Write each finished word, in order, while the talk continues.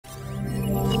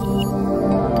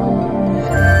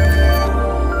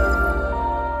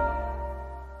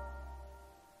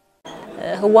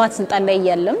ህዋት ስልጣን ላይ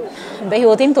ያለም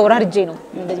በህይወቴም ተወራርጄ ነው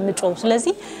እንደዚህ ምጮው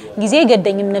ስለዚህ ጊዜ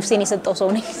ገደኝም ነፍሴን የሰጠው ሰው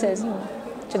ነኝ ስለዚህ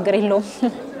ችግር የለውም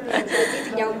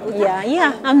ያ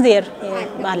I'm there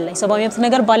ባላይ ሰባዊ መብት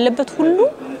ነገር ባለበት ሁሉ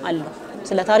አለ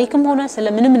ስለ ታሪክም ሆነ ስለ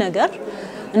ምንም ነገር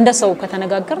እንደ ሰው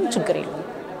ከተነጋገርን ችግር የለውም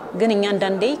ግን እኛ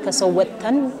አንዳንዴ ከሰው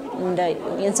ወጥተን እንደ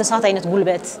የእንስሳት አይነት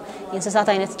ጉልበት የእንስሳት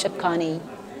አይነት ጭካኔ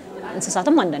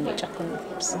እንስሳትም አንዳንዴ ጨክኑ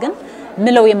ግን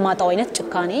ምለው የማጣው አይነት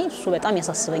ጭካኔ እሱ በጣም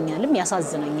ያሳስበኛልም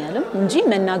ያሳዝነኛልም እንጂ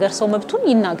መናገር ሰው መብቱን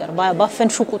ይናገር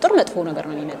ባፈንሹ ቁጥር መጥፎ ነገር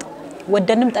ነው የሚመጣው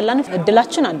ወደንም ጠላንም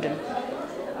እድላችን አንድ ነው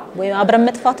ወይ አብረን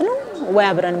መጥፋት ነው ወይ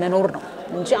አብረን መኖር ነው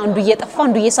እንጂ አንዱ እየጠፋ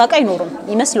አንዱ እየሳቀ አይኖርም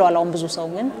ይመስላል አሁን ብዙ ሰው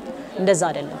ግን እንደዛ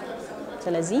አይደለም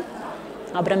ስለዚህ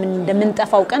አብረን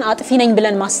እንደምንጠፋው ቀን አጥፊ ነኝ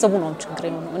ብለን ማሰቡ ነው ችግር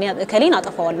ነው እኔ ከሌን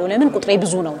አጠፋዋለሁ ለምን ቁጥሬ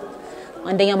ብዙ ነው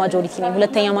አንደኛ ማጆሪቲ ነኝ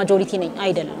ሁለተኛ ማጆሪቲ ነኝ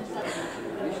አይደለም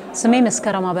ስሜ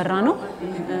መስከረም አበራ ነው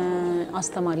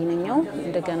አስተማሪ ነኝው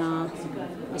እንደገና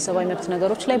የሰባዊ መብት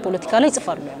ነገሮች ላይ ፖለቲካ ላይ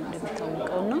ጽፋለሁ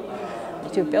እንደምታውቀውና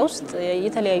ኢትዮጵያ ውስጥ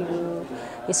የተለያዩ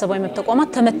የሰባዊ መብት ተቋማት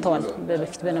ተመተዋል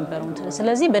በፊት በነበረው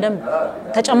ስለዚህ በደም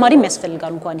ተጨማሪም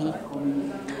ያስፈልጋል እንኳን ይሄ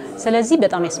ስለዚህ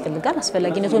በጣም ያስፈልጋል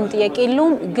አስፈልጊነቱን ጥያቄ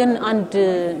የለውም ግን አንድ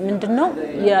ምንድነው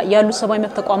ያሉ ሰባዊ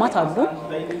መብት ተቋማት አሉ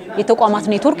የተቋማት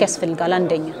ኔትወርክ ያስፈልጋል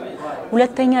አንደኛ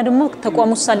ሁለተኛ ደግሞ ተቋም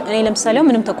ውስጥ እኔ ለምሳሌ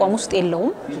ምንም ተቋም ውስጥ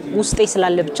የለውም ውስጤ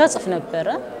ስላለ ብቻ ጽፍ ነበር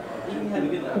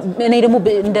እኔ ደግሞ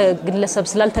እንደ ግለሰብ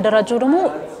ስላልተደራጀው ደግሞ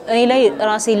እኔ ላይ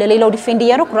ራሴ ለሌላው ዲፌንድ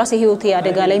ያደረኩ ራሴ ህይወቴ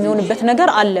አደጋ ላይ የሚሆንበት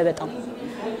ነገር አለ በጣም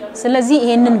ስለዚህ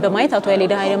ይሄንን በማየት አቶ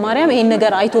ያሌዳ ኃይለ ማርያም ይሄን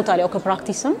ነገር አይቶታል ያው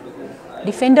ከፕራክቲስም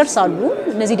ዲፌንደርስ አሉ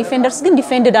እነዚህ ዲፌንደርስ ግን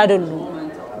ዲፌንድድ አይደሉ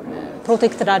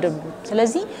ፕሮቴክትድ አይደሉ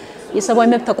ስለዚህ የሰባዊ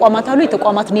መብት ተቋማት አሉ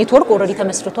የተቋማት ኔትወርክ ኦሬዲ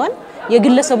ተመስርቷል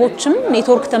የግለሰቦችም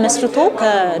ኔትወርክ ተመስርቶ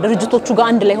ከድርጅቶቹ ጋር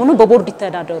አንድ ላይ ሆኖ በቦርድ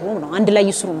ይተዳደሩ ነው አንድ ላይ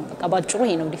ይስሩ ነው በቃ ባጭሩ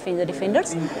ይሄ ነው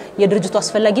ዲፌንደርስ የድርጅቱ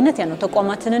አስፈልጊነት ያ ነው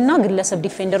ተቋማትንና ግለሰብ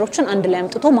ዲፌንደሮችን አንድ ላይ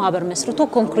አምጥቶ ማህበር መስርቶ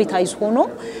ኮንክሪታይዝ ሆኖ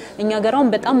እኛ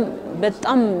ገራውን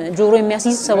በጣም ጆሮ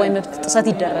የሚያስይዝ ሰባዊ መብት ጥሰት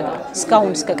ይደረጋል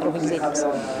እስካሁን እስከ ቅርብ ጊዜ ድረስ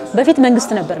በፊት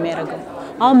መንግስት ነበር የሚያደርገው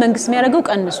አሁን መንግስት የሚያደርገው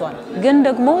ቀንሷል ግን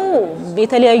ደግሞ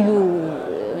የተለያዩ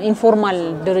ኢንፎርማል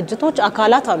ድርጅቶች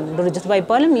አካላት አሉ ድርጅት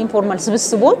ባይባልም ኢንፎርማል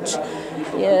ስብስቦች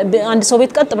አንድ ሰው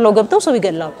ቤት ቀጥ ብለው ገብተው ሰው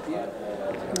ይገላሉ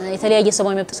የተለያየ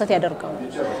ሰባዊ መብት ጥሰት ያደርጋሉ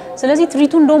ስለዚህ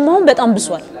ትሪቱን ደግሞ በጣም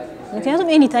ብሷል ምክንያቱም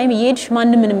ኤኒ ታይም ይሄድሽ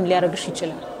ማንንም ሊያረግሽ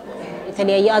ይችላል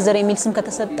የተለያየ አዘር የሚል ስም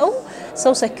ከተሰጠው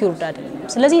ሰው ሰኪዩርድ አይደለም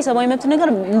ስለዚህ ሰባዊ መብት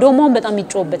ነገር እንደውም በጣም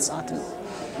ይጮህበት ሰዓት ነው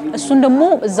እሱን ደግሞ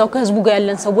እዛው ከህዝቡ ጋር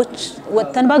ያለን ሰዎች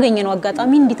ወጥተን ባገኘነው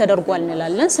አጋጣሚ እንዲ ተደርጓል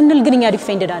እንላለን ስንል ግንኛ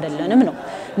ዲፌንድድ አይደለንም ነው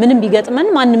ምንም ቢገጥመን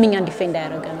ማንምኛ ዲፌንድ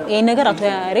ያደርገን ይሄ ነገር አቶ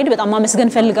ያሬድ በጣም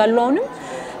ማመስገን ፈልጋለሁ አሁን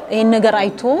ይሄን ነገር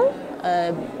አይቶ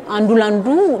አንዱ ላንዱ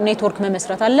ኔትወርክ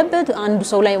መመስረት አለበት አንዱ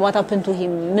ሰው ላይ what happened to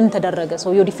him ምን ተደረገ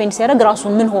ሰው ዲፌንድ ሲያደርግ ራሱ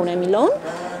ምን ሆነ የሚለውን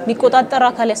ሊቆጣጠር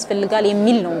አካል ያስፈልጋል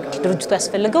የሚል ነው ድርጅቱ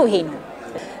ያስፈልገው ይሄ ነው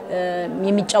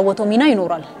የሚጫወተው ሚና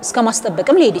ይኖራል እስከ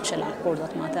ማስጠበቅም ሊሄድ ይችላል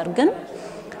ፎርዛት ማተር ግን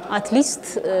አትሊስት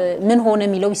ምን ሆነ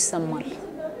የሚለው ይሰማል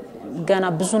ገና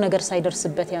ብዙ ነገር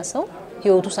ሳይደርስበት ያ ሰው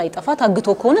ህይወቱ ሳይጠፋ ታግቶ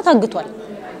ከሆነ ታግቷል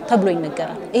ተብሎ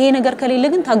ይነገራል ይሄ ነገር ከሌለ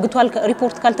ግን ታግቷል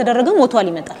ሪፖርት ካልተደረገ ሞቷል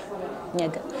ይመጣል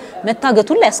ነገር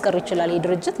መታገቱን ላይ ያስቀር ይችላል ይሄ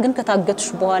ድርጅት ግን ከታገትሽ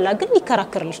በኋላ ግን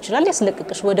ሊከራከርልሽ ይችላል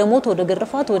ያስለቅቅሽ ወደ ሞት ወደ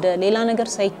ግርፋት ወደ ሌላ ነገር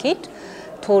ሳይኬድ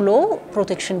ቶሎ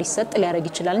ፕሮቴክሽን ሊሰጥ ሊያረግ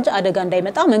ይችላል እንጂ አደጋ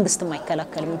እንዳይመጣ መንግስት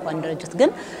ማይከላከልም እንኳን ድርጅት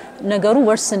ግን ነገሩ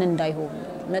ወርስን እንዳይሆን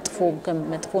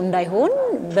መጥፎ እንዳይሆን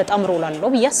በጣም ሮል አለው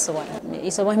በያስባለሁ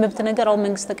የሰባዊ መብት ነገር አሁን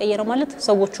መንግስት ተቀየረ ማለት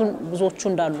ሰዎቹን ብዙዎቹ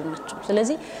እንዳሉ ናቸው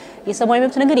ስለዚህ የሰባዊ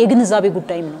መብት ነገር የግንዛቤ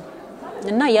ጉዳይም ነው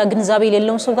እና ያ ግንዛቤ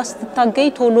የሌለው ሰው ጋር ስትታገይ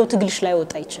ቶሎ ትግልሽ ላይ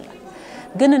ወጣ ይችላል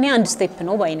ግን እኔ አንድ ስቴፕ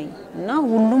ነው ባይነኝ እና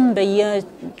ሁሉም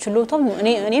በየችሎታው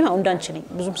እኔ እንዳንቺ ነኝ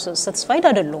ብዙ ሳቲስፋይድ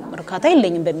አይደለም እርካታ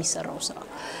የለኝም በሚሰራው ስራ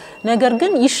ነገር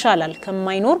ግን ይሻላል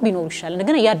ከማይኖር ቢኖር ይሻላል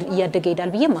ነገር ያደገ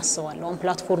ይዳል ብዬ ማስባለሁ አሁን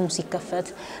ፕላትፎርሙ ሲከፈት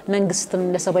መንግስትም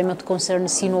ለሰባዊ መብት ኮንሰርን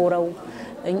ሲኖረው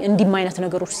እንዲማይነት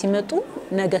ነገሮች ሲመጡ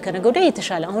ነገ ከነገ ወዲያ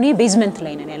የተሻለ አሁን ይሄ ቤዝመንት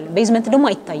ላይ ነን ያለው ቤዝመንት ደግሞ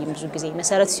አይታይም ብዙ ጊዜ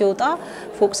መሰረት ሲወጣ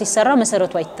ፎቅ ሲሰራ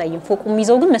መሰረቱ አይታይም ፎቁ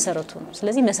የሚይዘው ግን መሰረቱ ነው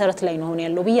ስለዚህ መሰረት ላይ ነው አሁን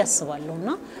ያለው ብዬ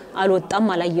አስባለሁና አልወጣም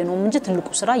አላየነውም እንጂ ትልቁ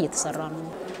ስራ እየተሰራ ነው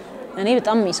እኔ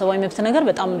በጣም የሰባዊ መብት ነገር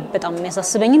በጣም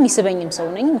የሚያሳስበኝም ይስበኝም ሰው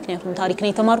ነኝ ምክንያቱም ታሪክ ነው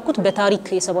የተማርኩት በታሪክ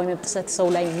የሰባዊ መብት ጥሰት ሰው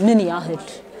ላይ ምን ያህል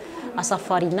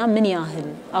አሳፋሪና ምን ያህል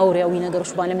አውሪያዊ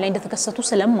ነገሮች በአለም ላይ እንደተከሰቱ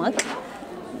ስለማቅ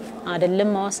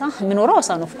አይደለም አዋሳ ምኖረው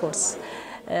አዋሳ ነው ኦፍ ኮርስ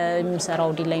ምሰራው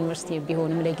ዲላ ዩኒቨርሲቲ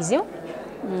ቢሆንም ለጊዜው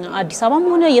አዲስ አበባም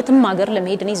ሆነ የትም ሀገር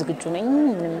ለመሄድ እኔ ዝግጁ ነኝ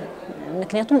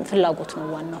ምክንያቱም ፍላጎት ነው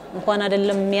ዋናው እንኳን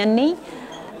አይደለም ያኔ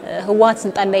ህዋት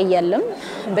ስልጣን ላይ ያለም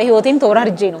በህይወቴም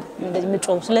ተወራርጄ ነው እንደዚህ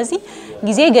ምጮው ስለዚህ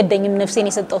ጊዜ ገደኝም ነፍሴን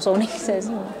የሰጠው ሰው ነኝ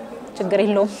ስለዚህ ችግር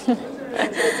የለውም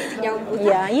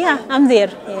ያ I'm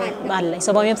there ባለ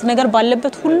ሰባዊ መብት ነገር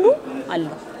ባለበት ሁሉ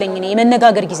አለው ለኛ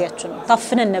የመነጋገር ጊዜያችን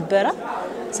ታፍነን ነበር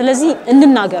ስለዚህ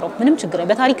እንናገረው ምንም ችግር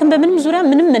በታሪክም በምንም ዙሪያ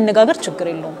ምንም መነጋገር ችግር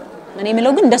የለውም እኔ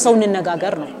ምለው ግን እንደ ሰው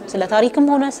እንነጋገር ነው ስለ ታሪክም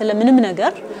ሆነ ስለ ምንም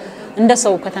ነገር እንደ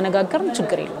ሰው ከተነጋገርን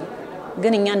ችግር የለውም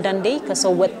ግን እኛ አንዳንዴ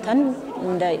ከሰው ወጥተን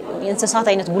እንደ የእንስሳት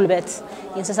አይነት ጉልበት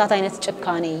የእንስሳት አይነት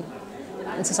ጭካኔ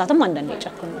እንስሳትም አንዳንዴ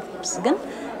ጨክኑ ግን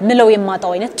ምለው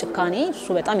የማጣው አይነት ጭካኔ እሱ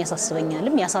በጣም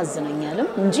ያሳስበኛልም ያሳዝነኛልም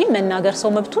እንጂ መናገር ሰው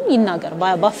መብቱን ይናገር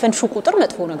ባፈንሹ ቁጥር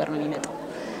መጥፎ ነገር ነው የሚመጣው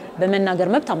በመናገር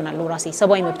መብት አምናለሁ ራሴ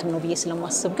ሰባዊ መብት ነው ብዬ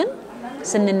ስለማስብ ግን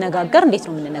ስንነጋገር እንዴት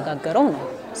ነው የምንነጋገረው ነው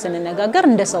ስንነጋገር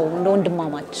እንደ ሰው እንደ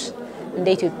ወንድማማች እንደ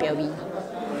ኢትዮጵያዊ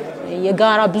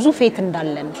የጋራ ብዙ ፌት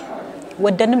እንዳለን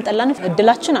ወደንም ጠላንም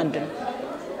እድላችን አንድ ነው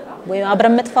ወይ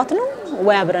አብረን መጥፋት ነው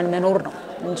ወይ አብረን መኖር ነው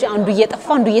እንጂ አንዱ እየጠፋ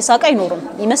አንዱ እየሳቀ አይኖርም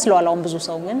ይመስላል አሁን ብዙ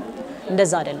ሰው ግን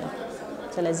እንደዛ አይደለም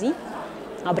ስለዚህ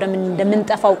አብረን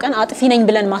እንደምንጠፋው ቀን አጥፊ ነኝ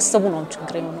ብለን ማሰቡ ነው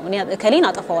ችግር ነው እኔ ከሌን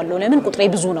አጠፋዋለሁ ለምን ቁጥሬ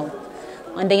ብዙ ነው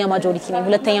አንደኛ ማጆሪቲ ነኝ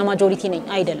ሁለተኛ ማጆሪቲ ነኝ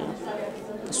አይደለም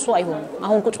እሱ አይሆንም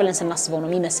አሁን ቁጭ ብለን ስናስበው ነው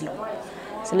የሚመስለው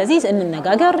ስለዚህ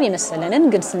እንነጋገር የመሰለንን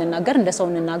ግን ስንናገር እንደ ሰው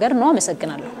እንናገር ነው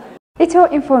አመሰግናለሁ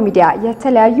EthioInfo Media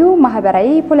የተለያዩ ማህበራዊ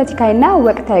ፖለቲካዊና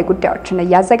ወቅታዊ ጉዳዮችን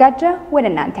ያዘጋጀ ወደ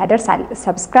እናንተ ያደርሳል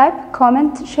ሰብስክራይብ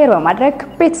ኮሜንት ሼር በማድረግ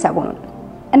ቤተሰቡን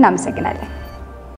እናመሰግናለን